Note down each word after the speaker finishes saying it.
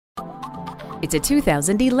It's a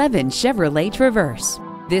 2011 Chevrolet Traverse.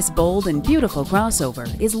 This bold and beautiful crossover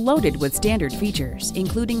is loaded with standard features,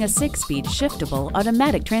 including a 6-speed shiftable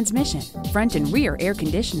automatic transmission, front and rear air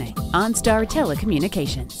conditioning, OnStar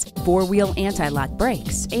telecommunications, 4-wheel anti-lock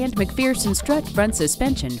brakes, and McPherson strut front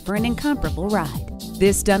suspension for an incomparable ride.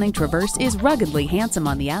 This stunning Traverse is ruggedly handsome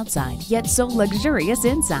on the outside, yet so luxurious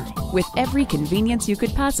inside, with every convenience you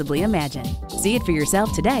could possibly imagine. See it for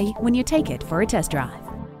yourself today when you take it for a test drive.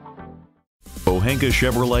 Pohanka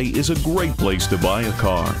Chevrolet is a great place to buy a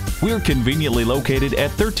car. We're conveniently located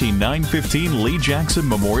at 13915 Lee Jackson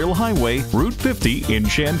Memorial Highway, Route 50 in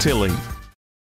Chantilly.